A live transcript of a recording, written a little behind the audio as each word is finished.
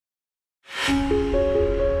Hey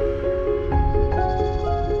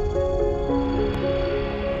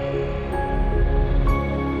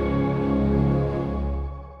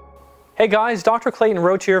guys, Dr. Clayton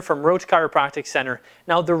Roach here from Roach Chiropractic Center.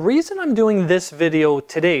 Now the reason I'm doing this video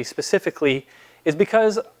today specifically is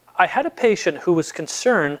because I had a patient who was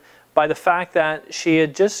concerned by the fact that she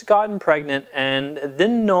had just gotten pregnant and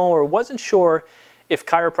didn't know or wasn't sure if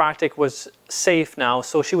chiropractic was safe now.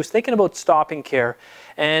 So she was thinking about stopping care,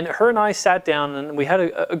 and her and I sat down and we had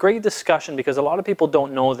a great discussion because a lot of people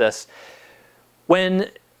don't know this.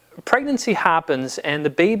 When pregnancy happens and the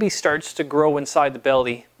baby starts to grow inside the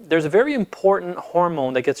belly, there's a very important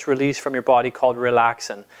hormone that gets released from your body called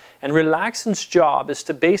relaxin. And relaxin's job is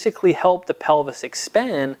to basically help the pelvis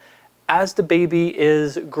expand as the baby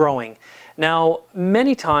is growing. Now,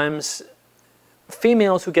 many times,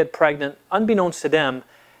 females who get pregnant, unbeknownst to them,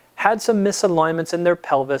 had some misalignments in their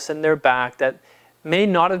pelvis and their back that may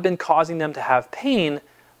not have been causing them to have pain,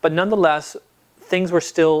 but nonetheless, things were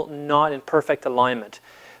still not in perfect alignment.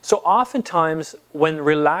 So oftentimes when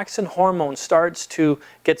relaxin hormone starts to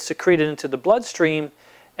get secreted into the bloodstream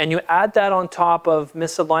and you add that on top of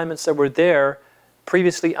misalignments that were there,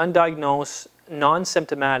 previously undiagnosed,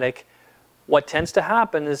 non-symptomatic, what tends to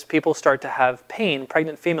happen is people start to have pain,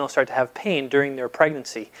 pregnant females start to have pain during their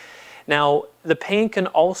pregnancy. Now the pain can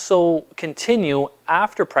also continue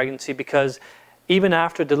after pregnancy because even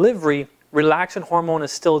after delivery, relaxin hormone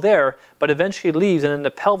is still there, but eventually leaves and then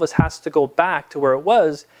the pelvis has to go back to where it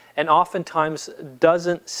was and oftentimes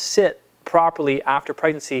doesn't sit properly after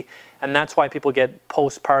pregnancy, and that's why people get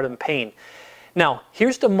postpartum pain. Now,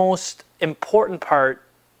 here's the most important part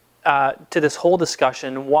to this whole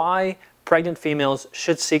discussion, why pregnant females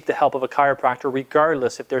should seek the help of a chiropractor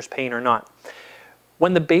regardless if there's pain or not.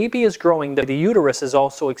 When the baby is growing, the uterus is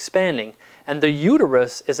also expanding, and the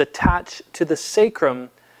uterus is attached to the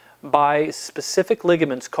sacrum by specific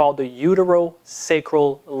ligaments called the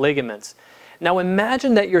uterosacral ligaments. Now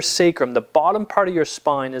imagine that your sacrum, the bottom part of your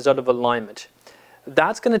spine, is out of alignment.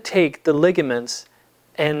 That's going to take the ligaments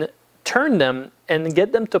and turn them and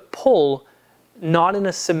get them to pull not in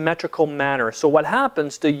a symmetrical manner. So what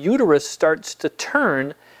happens, the uterus starts to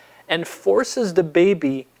turn and forces the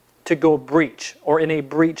baby to go breech or in a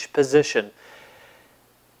breech position.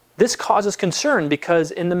 This causes concern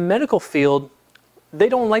because in the medical field, they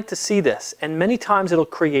don't like to see this, and many times it'll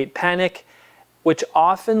create panic, which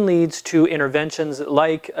often leads to interventions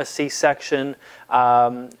like a C-section,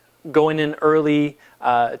 going in early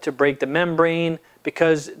to break the membrane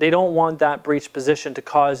because they don't want that breech position to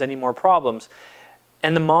cause any more problems.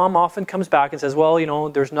 And the mom often comes back and says, well, you know,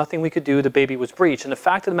 there's nothing we could do, the baby was breech. And the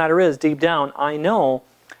fact of the matter is, deep down, I know,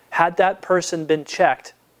 had that person been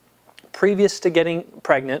checked previous to getting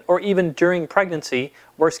pregnant or even during pregnancy,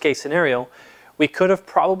 worst case scenario, we could have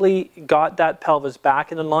probably got that pelvis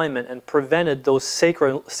back in alignment and prevented those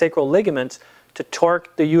sacral ligaments to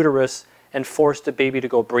torque the uterus and force the baby to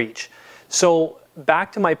go breech. So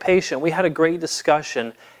back to my patient, we had a great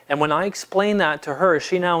discussion, and when I explained that to her,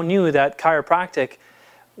 she now knew that chiropractic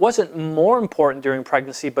wasn't more important during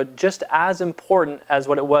pregnancy, but just as important as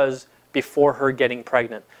what it was before her getting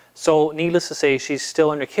pregnant. So needless to say, she's still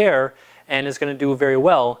under care and is going to do very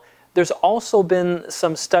well. There's also been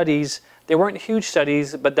some studies, they weren't huge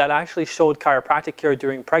studies, but that actually showed chiropractic care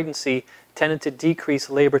during pregnancy tended to decrease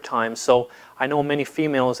labor time. So I know many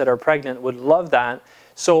females that are pregnant would love that.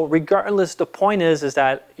 So regardless, the point is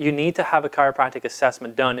that you need to have a chiropractic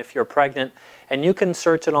assessment done if you're pregnant, and you can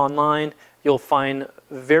search it online. You'll find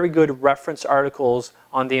very good reference articles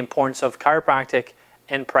on the importance of chiropractic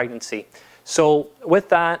and pregnancy. So with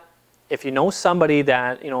that, if you know somebody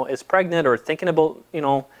that is pregnant or thinking about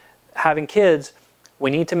having kids, we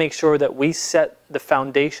need to make sure that we set the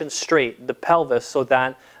foundation straight, the pelvis, so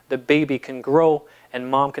that the baby can grow and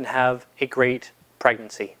mom can have a great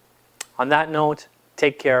pregnancy. On that note,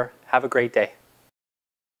 take care. Have a great day.